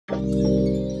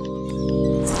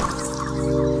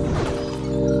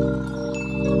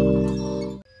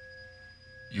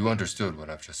understood what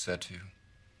I've just said to you?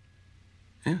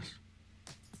 Yes.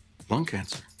 Lung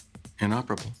cancer.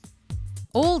 Inoperable.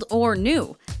 Old or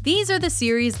new, these are the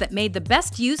series that made the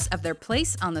best use of their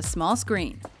place on the small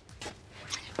screen.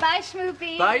 Bye,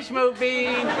 Schmoopy. Bye, Schmoopy.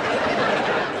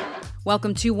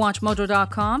 Welcome to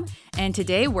WatchMojo.com, and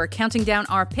today we're counting down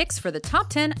our picks for the top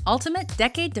 10 ultimate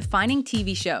decade-defining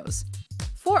TV shows.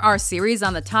 For our series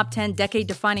on the top 10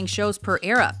 decade-defining shows per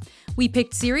era, we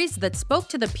picked series that spoke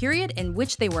to the period in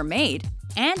which they were made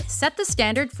and set the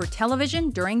standard for television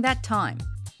during that time.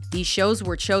 These shows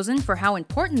were chosen for how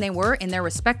important they were in their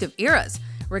respective eras,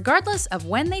 regardless of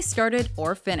when they started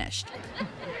or finished.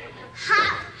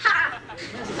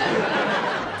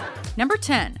 Number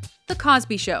 10. The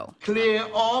Cosby Show. Clear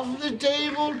off the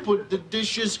table, put the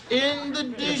dishes in the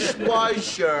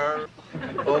dishwasher,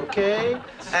 okay?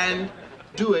 And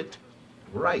do it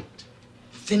right.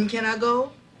 Then can I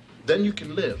go? Then you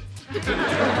can live.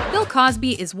 Bill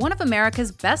Cosby is one of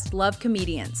America's best-loved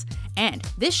comedians, and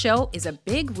this show is a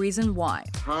big reason why.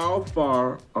 How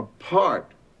far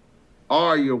apart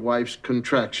are your wife's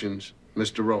contractions,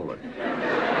 Mr. Rowland?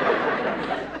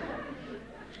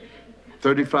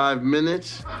 35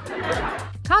 minutes?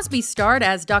 Cosby starred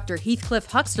as Dr. Heathcliff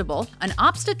Huxtable, an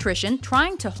obstetrician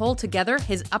trying to hold together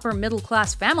his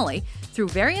upper-middle-class family through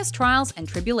various trials and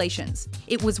tribulations.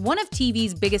 It was one of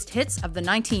TV's biggest hits of the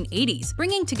 1980s,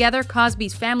 bringing together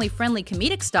Cosby's family-friendly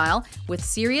comedic style with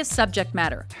serious subject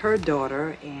matter. Her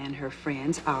daughter and her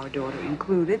friends, our daughter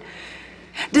included,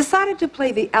 decided to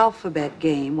play the alphabet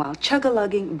game while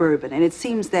chug-a-lugging bourbon, and it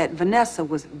seems that Vanessa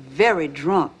was very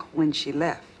drunk when she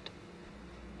left.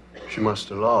 She must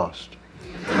have lost.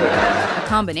 A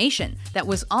combination that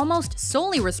was almost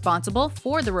solely responsible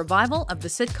for the revival of the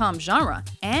sitcom genre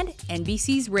and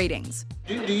NBC's ratings.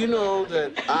 Do you know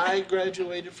that I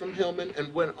graduated from Hillman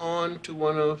and went on to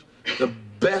one of the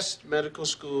best medical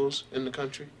schools in the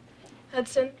country?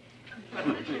 Hudson.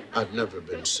 I've never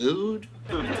been sued.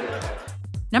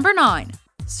 Number 9.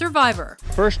 Survivor.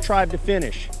 First tribe to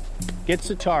finish gets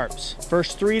the tarps.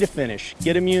 First 3 to finish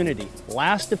get immunity.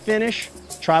 Last to finish,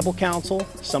 tribal council,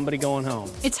 somebody going home.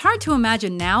 It's hard to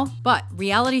imagine now, but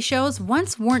reality shows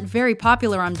once weren't very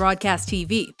popular on broadcast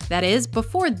TV. That is,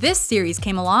 before this series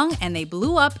came along and they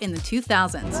blew up in the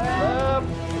 2000s.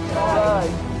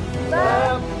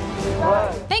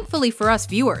 Thankfully for us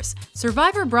viewers,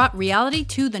 Survivor brought reality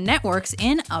to the networks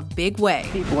in a big way.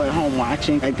 People at home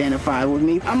watching identify with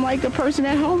me. I'm like the person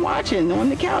at home watching on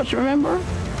the couch, remember?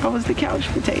 I was the couch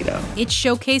potato. It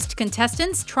showcased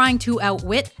contestants trying to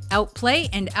outwit, outplay,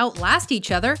 and outlast each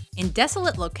other in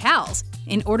desolate locales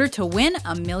in order to win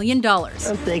 $1 million. I'm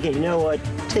thinking, you know what?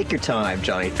 Take your time,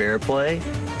 Johnny Fairplay.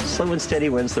 Slow and steady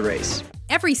wins the race.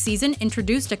 Every season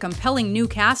introduced a compelling new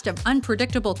cast of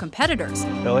unpredictable competitors.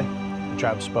 Billy, the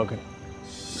tribe's spoken.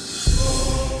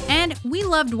 And we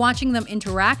loved watching them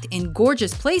interact in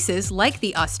gorgeous places like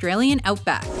the Australian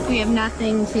outback. We have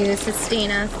nothing to sustain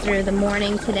us through the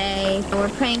morning today. We're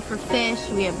praying for fish.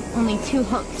 We have only 2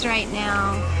 hooks right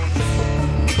now.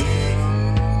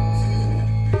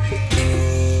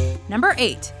 Number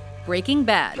 8. Breaking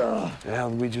Bad. Oh, the hell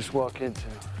did we just walk into?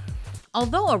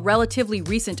 Although a relatively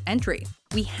recent entry,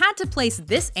 we had to place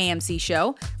this AMC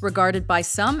show, regarded by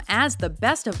some as the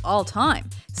best of all time,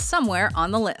 somewhere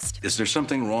on the list. Is there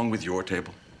something wrong with your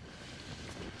table?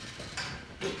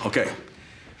 Okay.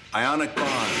 Ionic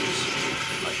bonds.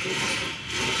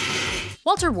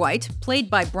 Walter White, played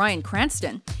by Bryan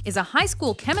Cranston, is a high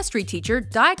school chemistry teacher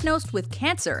diagnosed with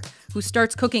cancer who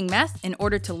starts cooking meth in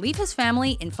order to leave his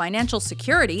family in financial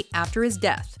security after his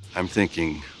death. I'm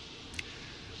thinking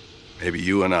maybe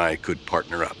you and I could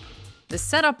partner up. The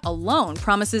setup alone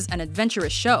promises an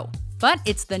adventurous show, but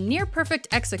it's the near-perfect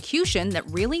execution that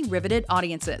really riveted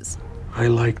audiences. I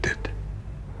liked it.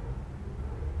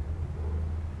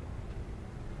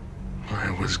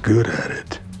 I was good at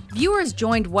it. Viewers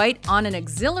joined White on an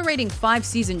exhilarating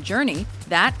 5-season journey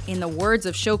that, in the words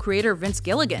of show creator Vince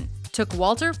Gilligan, took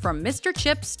Walter from Mr.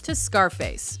 Chips to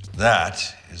Scarface.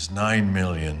 That is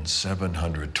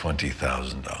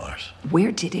 $9,720,000.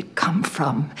 Where did it come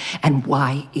from, and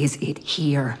why is it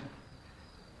here?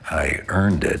 I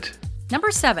earned it.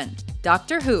 Number 7.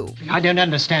 Doctor Who. I don't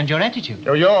understand your attitude.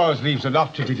 Yours leaves a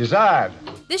lot to be desired.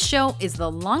 This show is the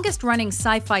longest-running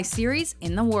sci-fi series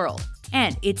in the world.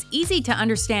 And it's easy to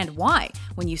understand why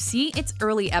when you see its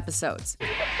early episodes.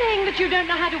 Saying that you don't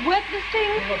know how to work this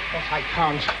thing? Of course I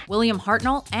can't. William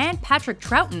Hartnell and Patrick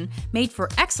Troughton made for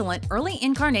excellent early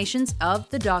incarnations of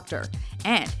the Doctor.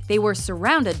 And they were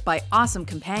surrounded by awesome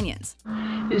companions.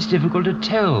 It's difficult to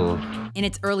tell. In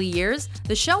its early years,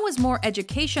 the show was more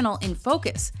educational in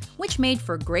focus, which made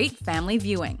for great family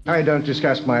viewing. I don't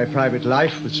discuss my private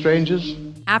life with strangers.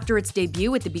 After its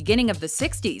debut at the beginning of the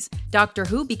 60s, Doctor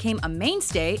Who became a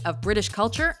mainstay of British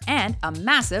culture and a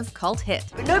massive cult hit.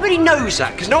 But nobody knows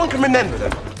that, because no one can remember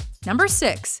them. Number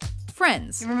 6.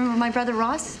 Friends. You remember my brother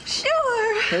Ross?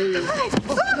 Sure. Hey.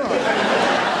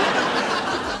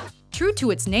 True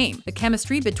to its name, the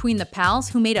chemistry between the pals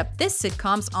who made up this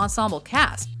sitcom's ensemble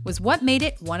cast was what made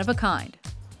it one of a kind.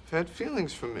 You've had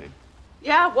feelings for me.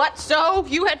 Yeah, what so?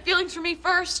 You had feelings for me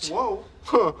first. Whoa.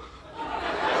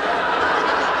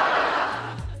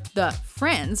 The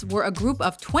Friends were a group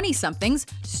of 20-somethings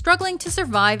struggling to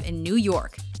survive in New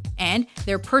York. And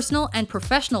their personal and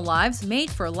professional lives made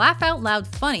for laugh-out-loud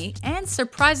funny and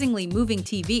surprisingly moving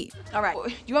TV. All right,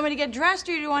 do you want me to get dressed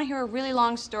or do you want to hear a really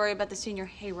long story about the senior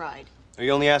hayride? Are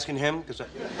you only asking him? Because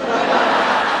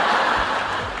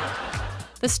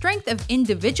The strength of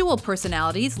individual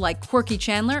personalities like Quirky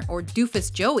Chandler or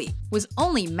Doofus Joey was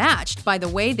only matched by the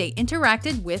way they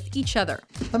interacted with each other.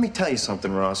 Let me tell you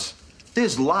something, Ross.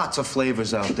 There's lots of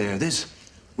flavors out there. There's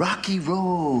Rocky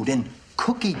Road and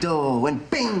cookie dough and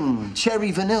bing,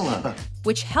 cherry vanilla.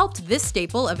 Which helped this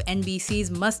staple of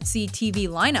NBC's must-see TV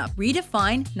lineup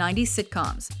redefine 90s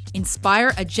sitcoms,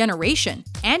 inspire a generation,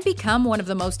 and become one of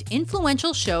the most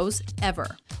influential shows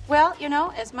ever. Well, you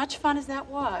know, as much fun as that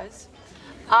was,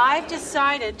 I've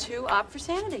decided to opt for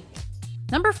sanity.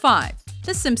 Number 5.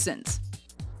 The Simpsons.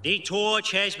 The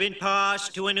torch has been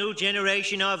passed to a new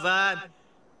generation of,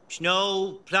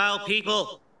 snow plow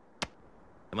people.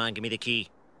 Come on, give me the key.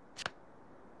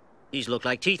 These look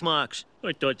like teeth marks.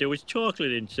 I thought there was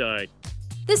chocolate inside.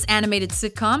 This animated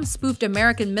sitcom spoofed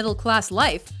American middle-class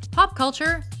life, pop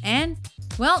culture, and,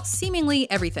 well, seemingly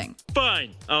everything.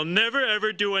 Fine. I'll never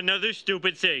ever do another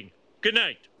stupid thing. Good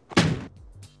night.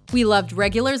 We loved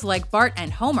regulars like Bart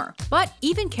and Homer, but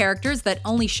even characters that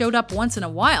only showed up once in a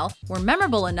while were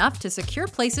memorable enough to secure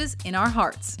places in our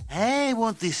hearts. I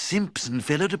want this Simpson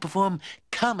fellow to perform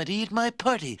comedy at my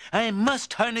party. I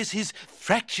must harness his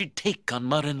fractured take on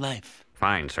modern life.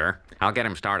 Fine, sir. I'll get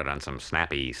him started on some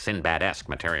snappy, Sinbad-esque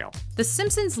material. The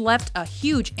Simpsons left a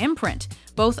huge imprint,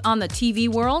 both on the TV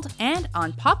world and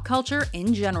on pop culture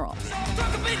in general.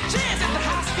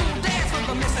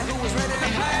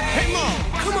 Hey, Mom,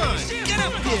 come on, get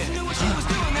up here.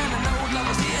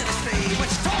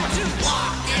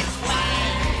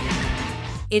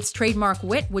 Its trademark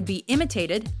wit would be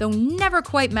imitated, though never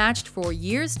quite matched for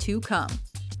years to come.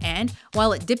 And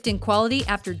while it dipped in quality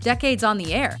after decades on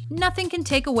the air, nothing can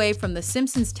take away from The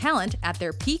Simpsons' talent at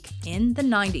their peak in the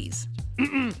 90s.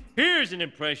 Here's an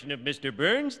impression of Mr.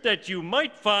 Burns that you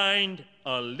might find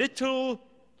a little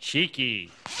cheeky.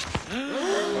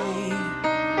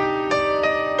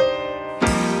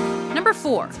 Number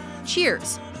 4.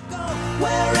 Cheers.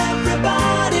 Where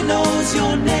everybody knows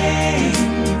your name.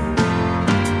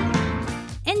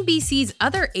 NBC's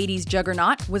other 80s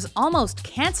juggernaut was almost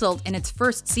canceled in its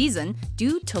first season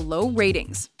due to low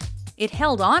ratings. It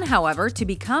held on, however, to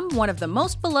become one of the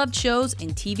most beloved shows in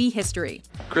TV history.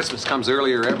 Christmas comes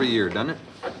earlier every year, doesn't it?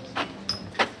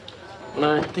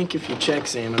 Well, I think if you check,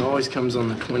 Sam, it always comes on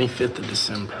the 25th of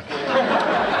December.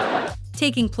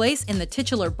 Taking place in the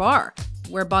titular bar,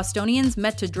 where Bostonians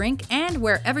met to drink and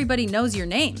where everybody knows your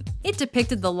name, it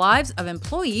depicted the lives of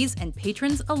employees and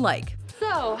patrons alike.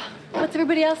 So, what's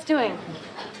everybody else doing?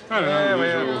 I don't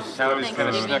know. Sally's kind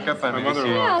of snuck up on me.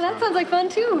 Yeah, that sounds like fun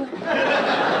too.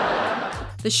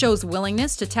 The show's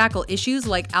willingness to tackle issues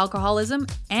like alcoholism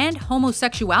and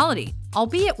homosexuality,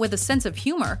 albeit with a sense of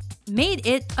humor, made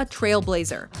it a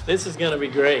trailblazer. This is gonna be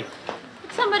great.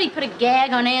 Somebody put a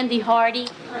gag on Andy Hardy.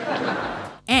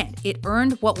 And it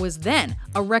earned what was then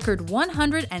a record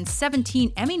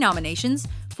 117 Emmy nominations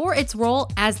for its role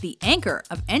as the anchor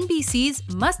of NBC's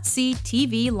must-see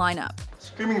TV lineup.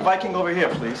 Screaming Viking over here,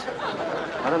 please.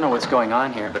 I don't know what's going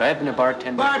on here, but I've been a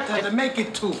bartender. Bartender, make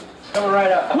it 2. Coming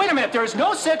right up. Wait a minute, there is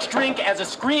no such drink as a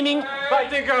screaming... I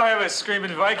think I'll have a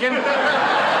screaming Viking.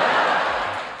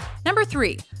 Number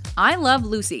 3. I Love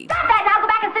Lucy. Stop that, now go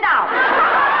back and sit down.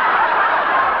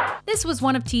 This was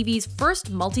one of TV's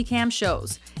first multicam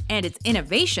shows, and its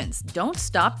innovations don't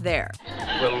stop there.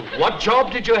 Well, what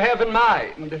job did you have in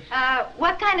mind?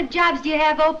 What kind of jobs do you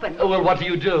have open? Well, what do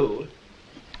you do?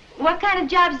 What kind of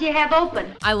jobs do you have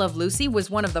open? I Love Lucy was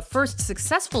one of the first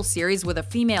successful series with a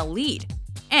female lead,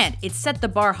 and it set the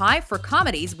bar high for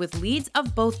comedies with leads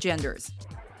of both genders.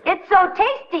 It's so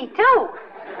tasty, too.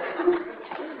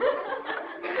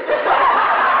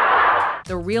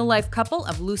 The real-life couple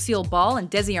of Lucille Ball and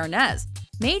Desi Arnaz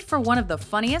made for one of the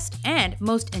funniest and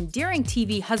most endearing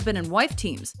TV husband and wife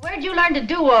teams. Where'd you learn to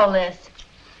do all this?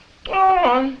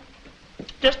 Oh,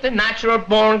 just a natural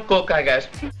born cook, I guess.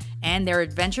 And their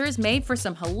adventures made for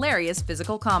some hilarious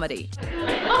physical comedy.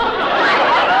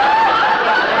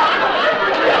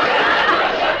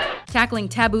 Tackling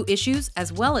taboo issues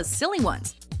as well as silly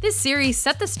ones, this series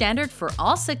set the standard for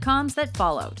all sitcoms that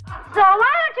followed. So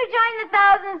why don't you join the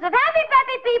thousands of happy,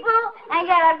 peppy people and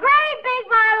get a great big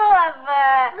bottle of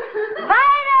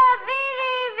Vita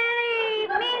Vili Vili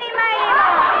Meeny Mighty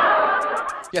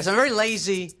Mo. Yes, I'm a very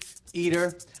lazy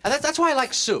eater. That's why I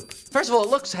like soup. First of all, it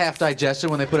looks half digested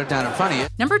when they put it down in front of you.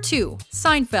 Number 2,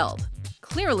 Seinfeld.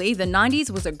 Clearly, the 90s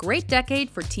was a great decade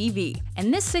for TV,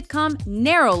 and this sitcom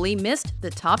narrowly missed the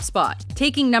top spot,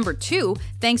 taking number 2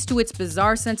 thanks to its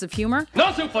bizarre sense of humor,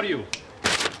 No soup for you.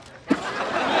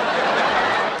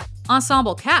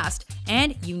 ensemble cast,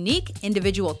 and unique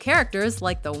individual characters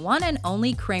like the one and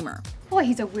only Kramer. Boy,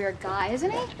 he's a weird guy,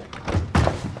 isn't he?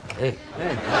 Hey.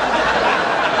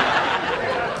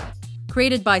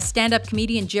 Created by stand-up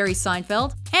comedian Jerry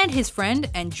Seinfeld and his friend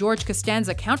and George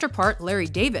Costanza counterpart Larry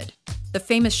David. The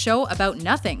famous show about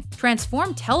nothing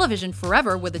transformed television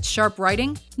forever with its sharp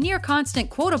writing, near-constant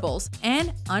quotables,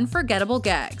 and unforgettable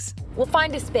gags. We'll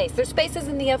find a space. There's spaces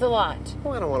in the other lot.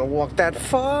 Oh, I don't want to walk that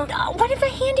far. What if a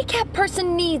handicapped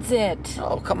person needs it?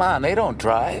 Oh, come on, they don't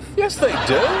drive. Yes, they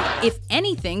do. If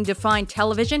anything defined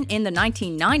television in the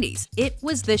 1990s, it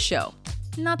was this show.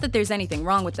 Not that there's anything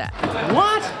wrong with that.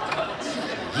 What?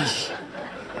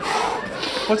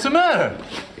 What's the matter?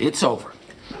 It's over.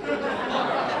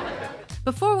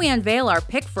 Before we unveil our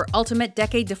pick for ultimate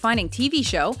decade-defining TV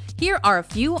show, here are a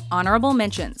few honorable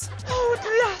mentions. Oh, at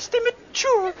last a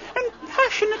mature and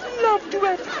passionate love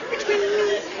duet between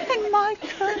me and my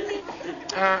Curly.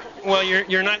 Well,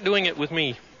 you're not doing it with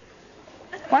me.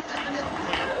 What?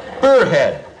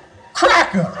 Burrhead.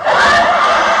 Cracker.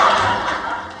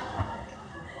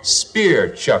 Spear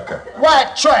chucker.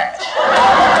 White trash.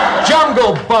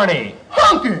 Jungle bunny.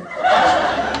 Hunky.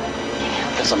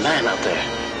 There's a man out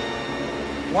there.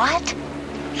 What?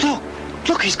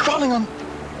 Look, he's crawling on.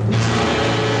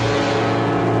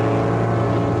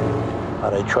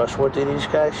 Are they trustworthy, these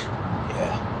guys?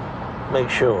 Yeah. Make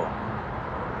sure.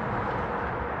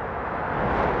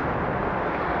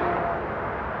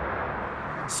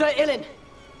 Sir Ilin,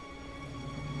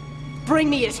 bring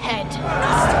me his head.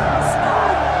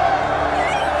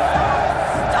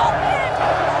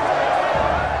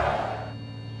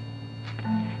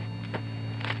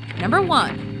 Number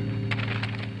 1.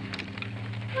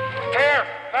 Here,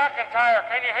 McIntyre,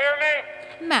 can you hear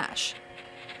me? MASH.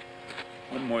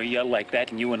 One more yell like that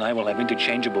and you and I will have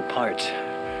interchangeable parts.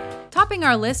 Topping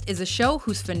our list is a show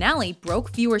whose finale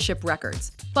broke viewership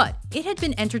records, but it had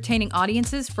been entertaining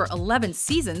audiences for 11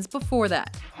 seasons before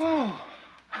that. Oh,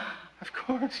 of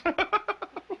course.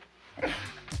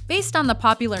 Based on the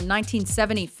popular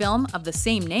 1970 film of the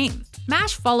same name,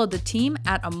 MASH followed the team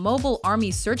at a mobile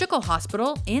army surgical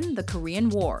hospital in the Korean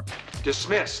War.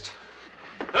 Dismissed.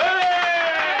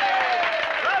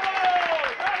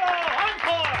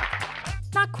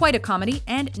 Not quite a comedy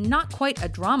and not quite a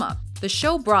drama, the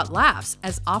show brought laughs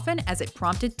as often as it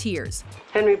prompted tears.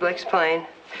 Henry Blake's plane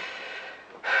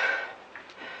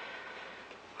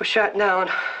was shot down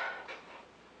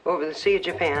over the Sea of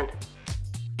Japan.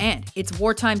 And its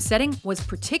wartime setting was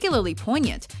particularly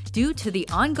poignant due to the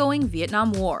ongoing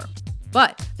Vietnam War.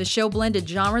 But the show blended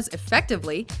genres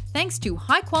effectively thanks to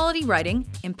high-quality writing,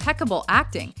 impeccable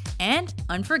acting, and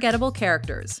unforgettable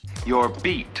characters. You're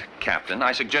beat, Captain.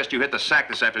 I suggest you hit the sack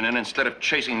this afternoon instead of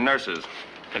chasing nurses.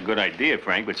 A good idea,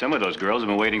 Frank, but some of those girls have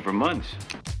been waiting for months.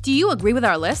 Do you agree with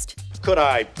our list? Could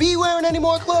I be wearing any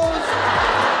more clothes?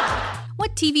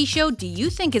 What TV show do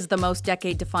you think is the most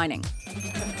decade-defining?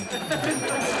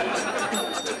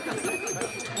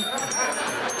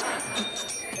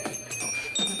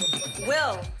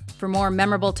 Will. For more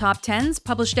memorable top 10s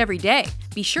published every day,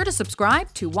 be sure to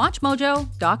subscribe to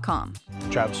WatchMojo.com.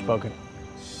 Travis spoken.